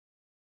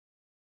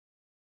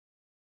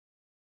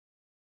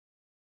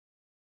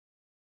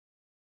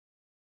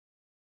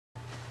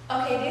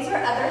Okay, these are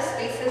other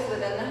spaces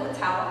within the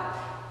hotel.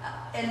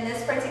 In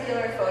this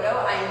particular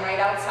photo, I'm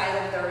right outside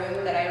of the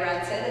room that I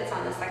rented. It's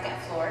on the second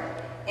floor.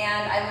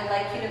 And I would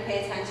like you to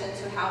pay attention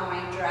to how my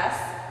dress,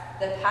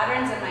 the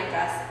patterns in my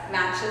dress,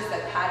 matches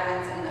the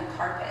patterns in the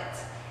carpet.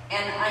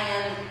 And I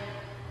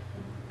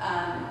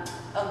am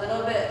a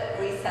little bit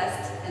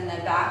recessed in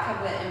the back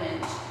of the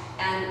image.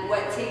 And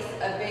what takes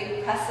a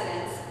big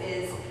precedence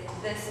is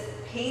this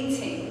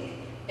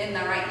painting in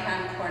the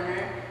right-hand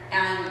corner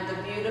and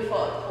the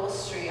beautiful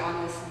upholstery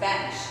on this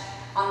bench.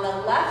 On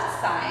the left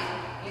side,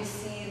 you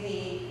see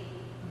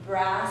the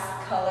brass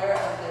color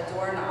of the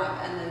doorknob,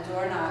 and the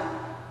doorknob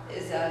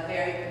is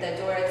the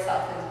door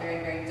itself is very,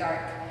 very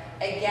dark.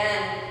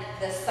 Again,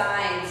 the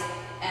sides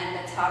and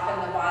the top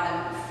and the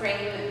bottom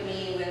frame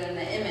me within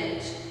the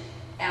image,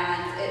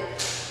 and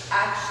it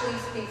actually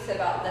speaks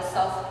about the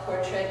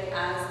self-portrait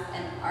as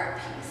an art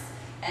piece.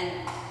 And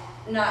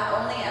not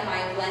only am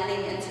I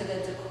blending into the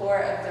decor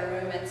of the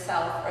room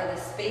itself or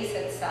the space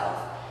itself,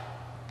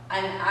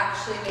 I'm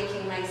actually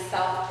making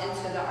myself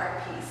into the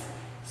art piece.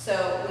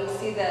 So we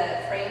see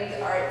the framed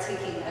art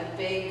taking a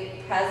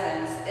big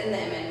presence in the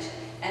image,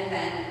 and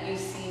then you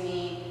see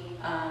me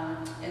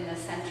in the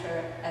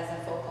center as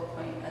a focal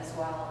point as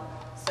well.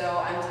 So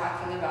I'm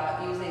talking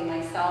about using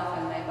myself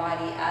and my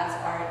body as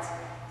art,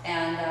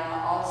 and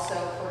also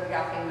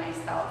photographing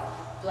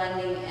myself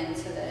blending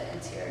into the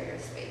interior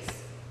space.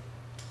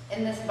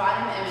 In this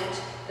bottom image,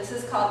 this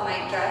is called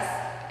night dress.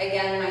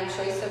 Again, my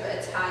choice of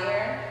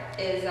attire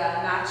is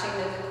matching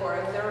the decor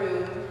of the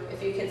room.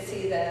 If you could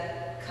see the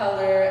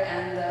color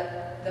and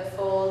the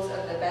folds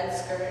of the bed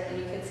skirt, and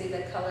you can see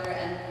the color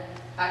and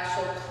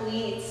actual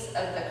pleats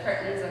of the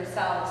curtains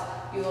themselves,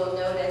 you will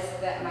notice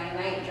that my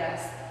night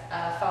dress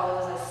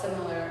follows a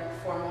similar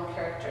formal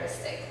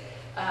characteristic.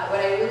 What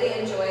I really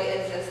enjoy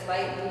is this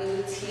light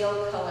blue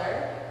teal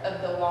color of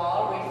the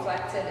wall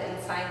reflected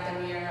inside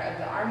the mirror of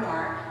the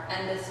armoire,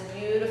 and this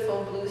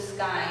beautiful blue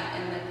sky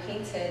in the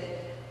painted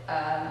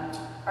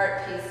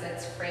art piece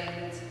that's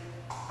framed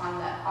on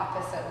the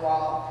opposite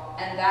wall,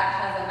 and that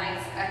has a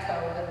nice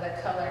echo of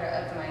the color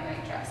of my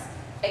night dress.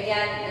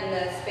 Again, in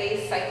the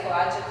space,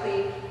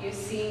 psychologically, you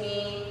see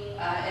me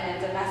in a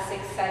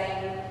domestic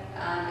setting,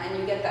 and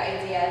you get the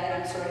idea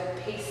that I'm sort of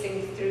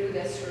pacing through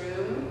this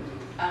room,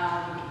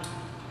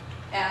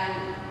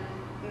 and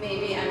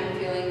maybe I'm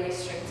feeling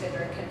restricted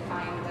or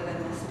confined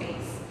within the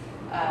space.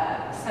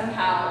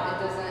 Somehow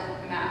it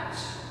doesn't match.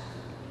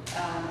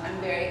 I'm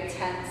very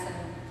tense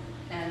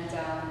and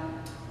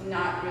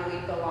not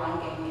really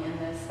belonging in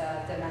this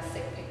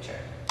domestic picture.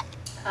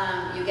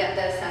 You get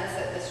the sense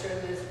that this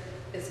room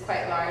is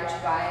quite large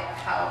by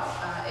how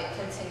it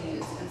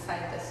continues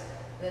inside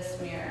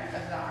this mirror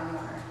of the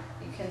armoire.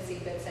 You can see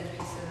bits and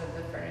pieces of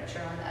the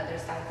furniture on the other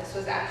side. This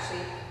was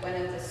actually one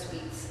of the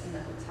suites in the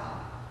hotel.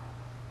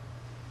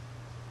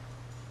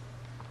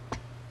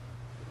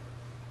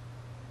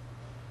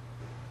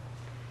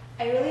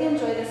 I really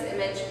enjoy this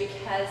image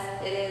because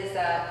it is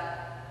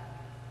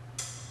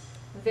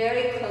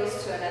very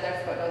close to another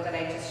photo that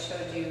I just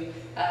showed you.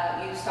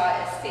 You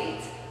saw a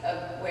state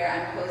of where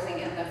I'm posing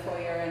in the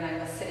foyer and I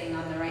was sitting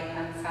on the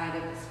right-hand side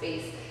of the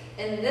space.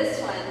 In this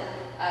one,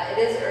 it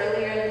is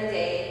earlier in the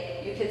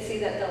day. You can see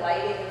that the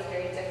lighting is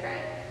very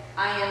different.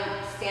 I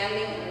am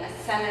standing in the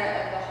center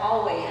of the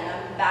hallway and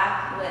I'm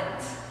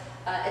backlit.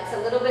 It's a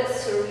little bit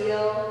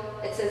surreal.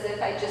 It's as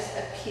if I just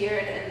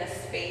appeared in the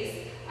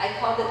space. I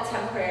called it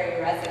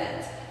temporary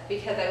residence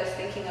because I was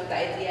thinking of the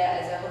idea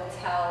as a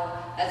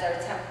hotel, as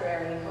our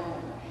temporary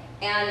home.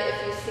 And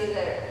if you see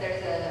that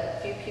there's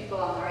a few people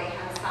on the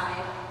right-hand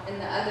side in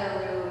the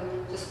other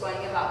room just going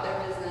about their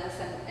business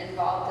and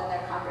involved in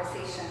their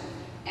conversation.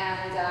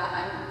 And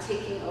I'm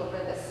taking over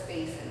this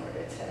space in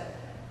order to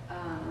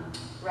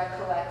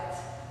recollect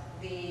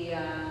the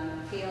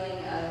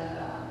feeling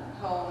of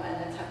home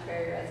and the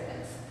temporary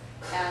residence.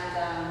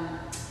 And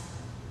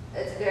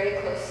it's very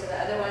close to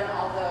the other one,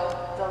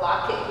 although the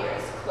locket here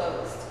is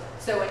closed.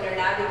 So when you're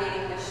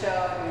navigating the show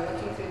and you're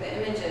looking through the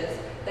images,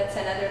 that's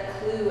another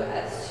clue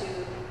as to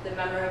the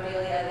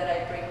memorabilia that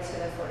I bring to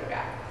the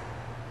photograph.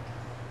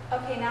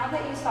 Okay, now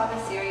that you saw the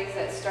series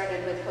that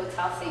started with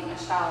Hotel St.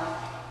 Michel,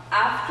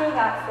 after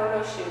that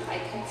photo shoot, I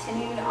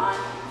continued on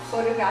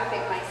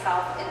photographing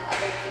myself in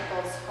other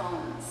people's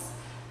homes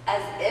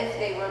as if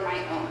they were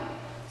my own.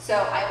 So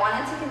I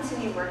wanted to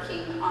continue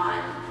working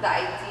on the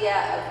idea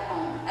of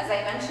home. As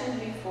I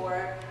mentioned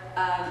before,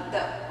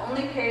 the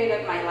only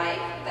period of my life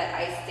that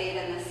I stayed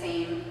in the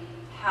same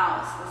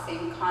house, the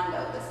same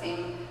condo, the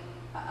same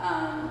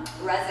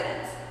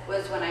residence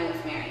was when I was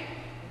married.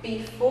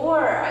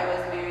 Before I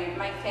was married,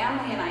 my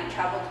family and I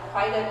traveled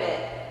quite a bit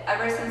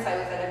ever since I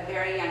was at a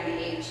very young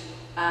age.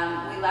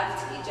 We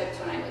left Egypt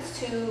when I was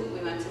 2,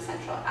 we went to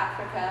Central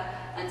Africa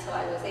until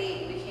I was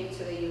 8, we came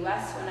to the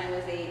US when I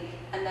was 8,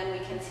 and then we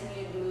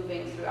continued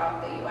moving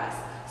throughout the US.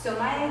 So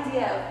my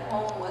idea of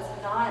home was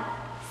not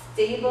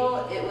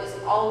stable, it was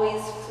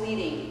always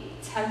fleeting,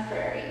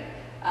 temporary.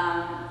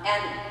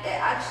 And it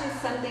actually is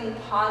something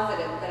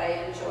positive that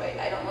I enjoyed.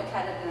 I don't look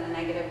at it in a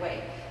negative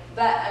way.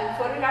 But I'm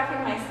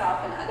photographing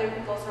myself in other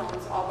people's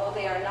homes, although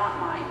they are not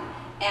mine.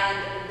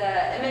 And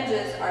the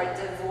images are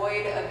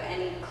devoid of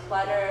any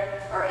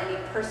clutter or any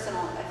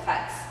personal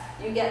effects.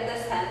 You get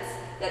the sense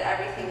that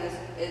everything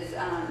is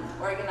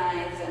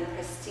organized and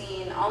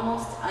pristine,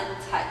 almost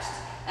untouched,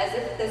 as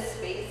if the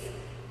space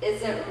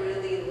isn't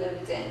really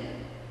lived in.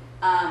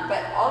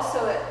 But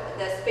also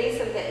the space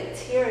of the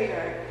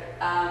interior,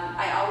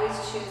 I always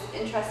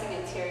choose interesting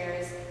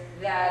interiors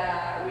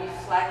that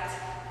reflect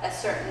a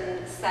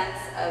certain sense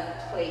of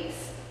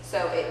place.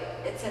 So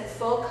it's in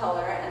full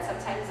color, and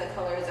sometimes the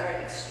colors are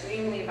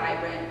extremely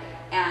vibrant,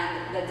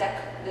 and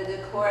the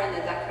decor and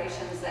the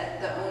decorations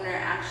that the owner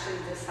actually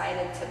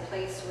decided to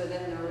place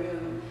within the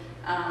room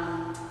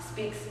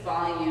speaks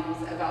volumes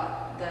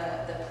about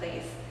the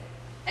place.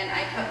 And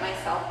I put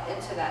myself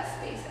into that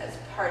space as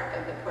part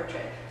of the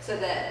portrait. So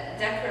the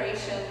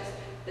decorations,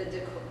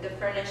 the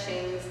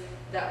furnishings,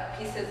 the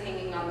pieces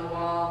hanging on the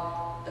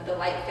wall, the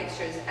light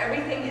fixtures,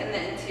 everything in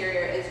the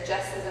interior is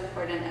just as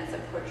important as the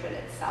portrait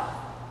itself.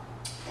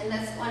 In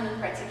this one in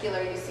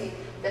particular, you see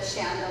the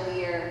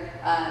chandelier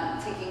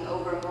taking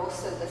over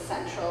most of the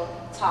central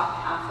top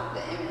half of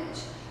the image.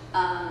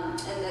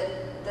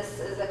 This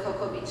is a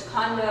Cocoa Beach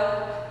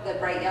condo. The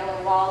bright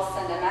yellow walls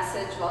send a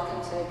message,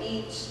 welcome to the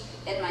beach.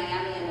 In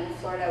Miami and in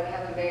Florida, we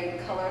have a very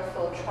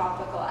colorful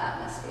tropical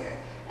atmosphere.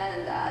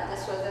 And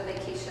this was a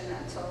vacation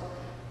rental.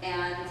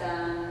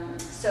 And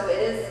so it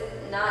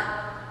is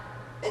not,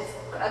 it's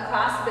a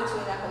cross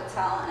between a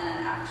hotel and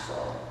an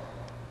actual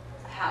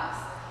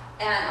house.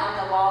 And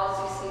on the walls,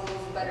 you see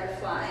these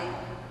butterfly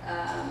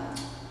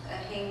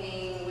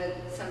hanging with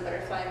some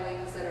butterfly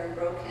wings that are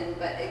broken,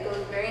 but it goes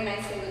very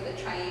nicely with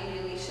the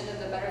triangulation of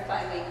the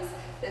butterfly wings,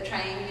 the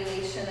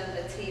triangulation of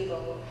the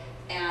table,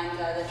 and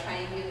the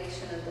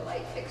triangulation of the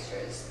light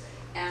fixtures.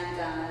 And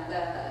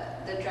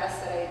the dress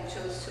that I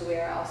chose to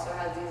wear also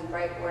has these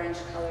bright orange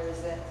colors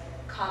that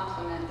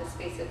complement the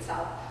space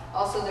itself.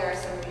 Also, there are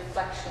some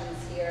reflections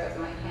here of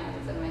my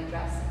hands and my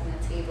dress and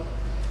the table.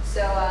 So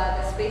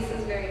the space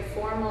is very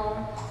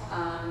formal,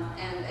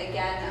 and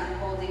again, I'm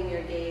holding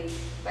your gaze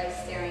by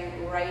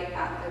staring right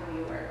at the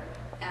viewer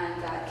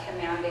and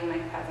commanding my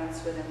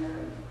presence within the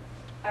room.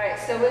 All right,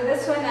 so with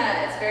this one,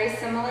 it's very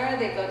similar.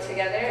 They go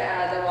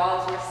together. The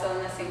walls were still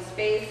in the same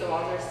space. The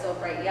walls are still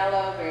bright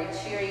yellow, very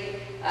cheery.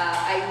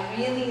 I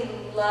really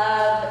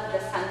love the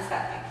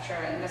sunset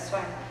picture in this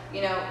one.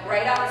 You know,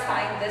 right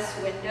outside this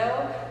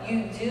window,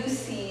 you do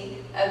see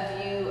a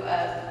view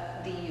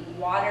of the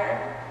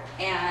water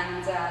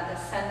and the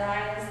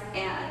sunrise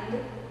and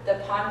the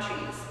palm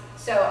trees.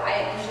 So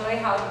I enjoy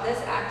how this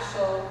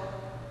actual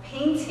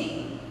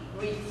painting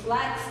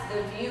reflects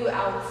the view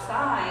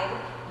outside,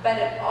 but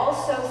it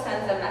also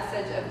sends a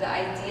message of the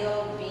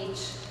ideal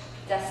beach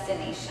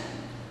destination.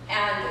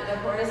 And the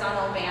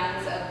horizontal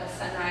bands of the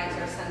sunrise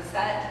or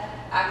sunset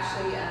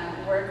actually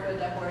work with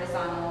the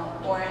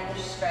horizontal orange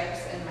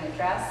stripes in my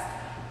dress.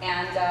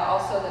 And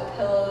also the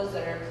pillows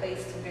that are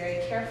placed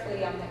very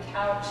carefully on the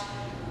couch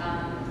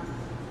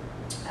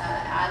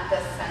add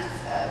this sense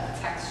of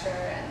texture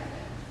and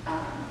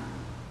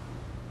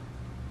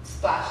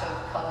splash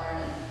of color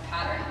and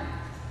pattern.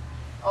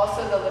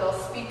 Also the little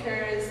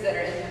speakers that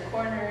are in the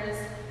corners,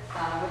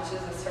 which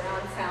is a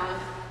surround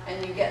sound,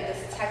 and you get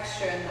this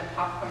texture in the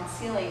popcorn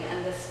ceiling,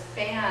 and this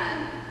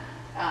fan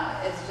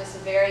is just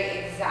very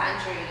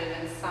exaggerated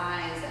in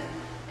size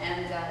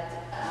and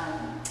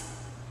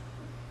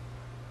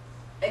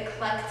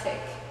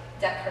eclectic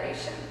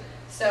decoration.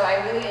 So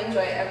I really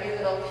enjoy every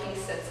little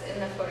piece that's in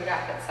the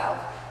photograph itself,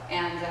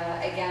 and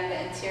again,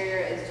 the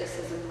interior is just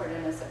as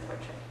important as the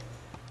portrait.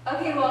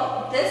 Okay,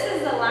 well, this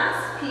is the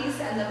last piece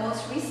and the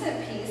most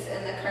recent piece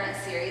in the current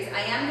series.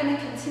 I am going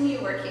to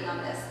continue working on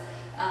this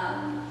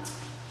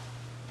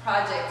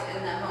project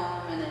in the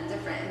home and in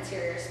different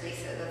interior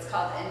spaces. It's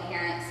called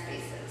Inherent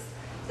Spaces.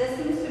 This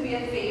seems to be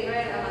a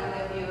favorite among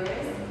the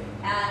viewers,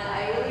 and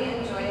I really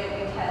enjoy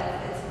it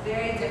because it's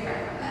very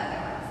different from the other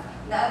ones.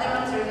 The other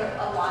ones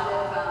are a lot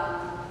of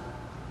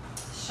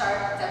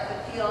sharp depth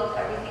of field.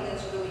 Everything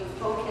is really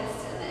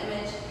focused in the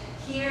image.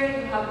 Here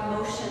you have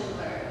motion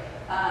blur.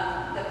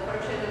 The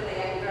portrait of the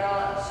young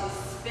girl, she's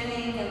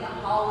spinning in the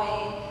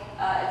hallway.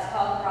 It's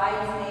called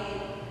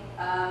Bridesmaid.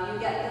 You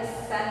get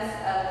this sense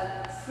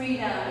of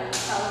freedom and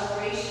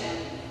celebration,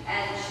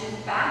 and she's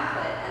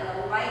backlit,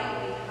 and the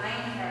light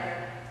behind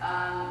her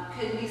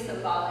could be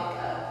symbolic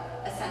of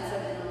a sense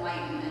of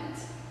enlightenment.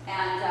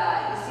 And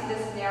you see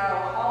this narrow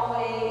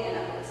hallway in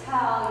a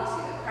hotel, you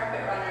see the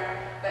carpet runner,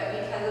 but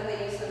because of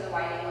the use of the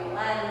wide-angle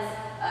lens,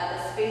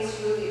 the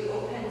space really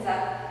opens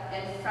up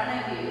in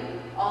front of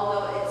you,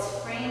 although it's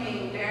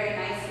framing